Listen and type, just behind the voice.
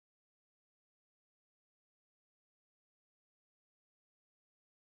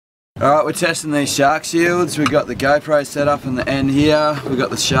Alright, we're testing these shark shields. We've got the GoPro set up in the end here. We've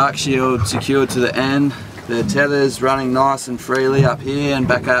got the shark shield secured to the end. The tether's running nice and freely up here and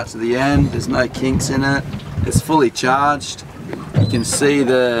back out to the end. There's no kinks in it. It's fully charged. You can see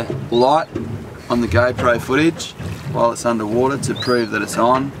the light on the GoPro footage while it's underwater to prove that it's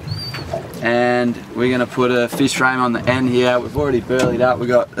on. And we're going to put a fish frame on the end here. We've already burleyed up. We've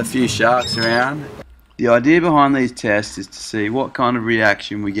got a few sharks around. The idea behind these tests is to see what kind of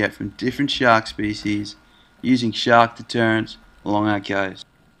reaction we get from different shark species using shark deterrents along our coast.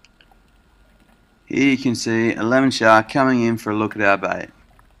 Here you can see a lemon shark coming in for a look at our bait.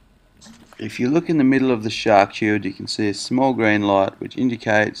 If you look in the middle of the shark shield, you can see a small green light which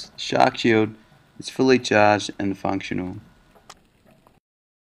indicates the shark shield is fully charged and functional.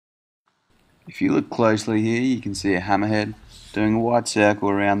 If you look closely here, you can see a hammerhead doing a wide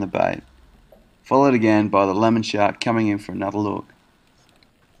circle around the bait, followed again by the lemon shark coming in for another look.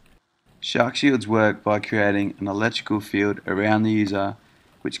 Shark shields work by creating an electrical field around the user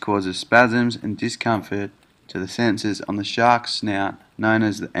which causes spasms and discomfort to the sensors on the shark's snout, known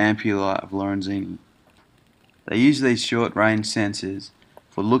as the ampulla of Lorenzini. They use these short-range sensors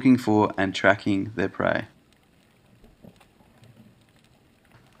for looking for and tracking their prey.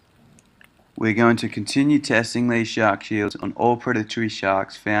 We're going to continue testing these shark shields on all predatory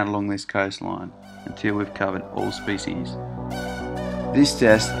sharks found along this coastline until we've covered all species. This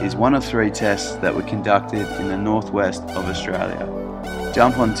test is one of 3 tests that were conducted in the northwest of Australia.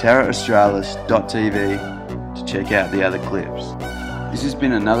 Jump on terraaustralis.tv to check out the other clips. This has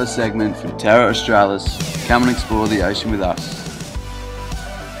been another segment from Terra Australis. Come and explore the ocean with us.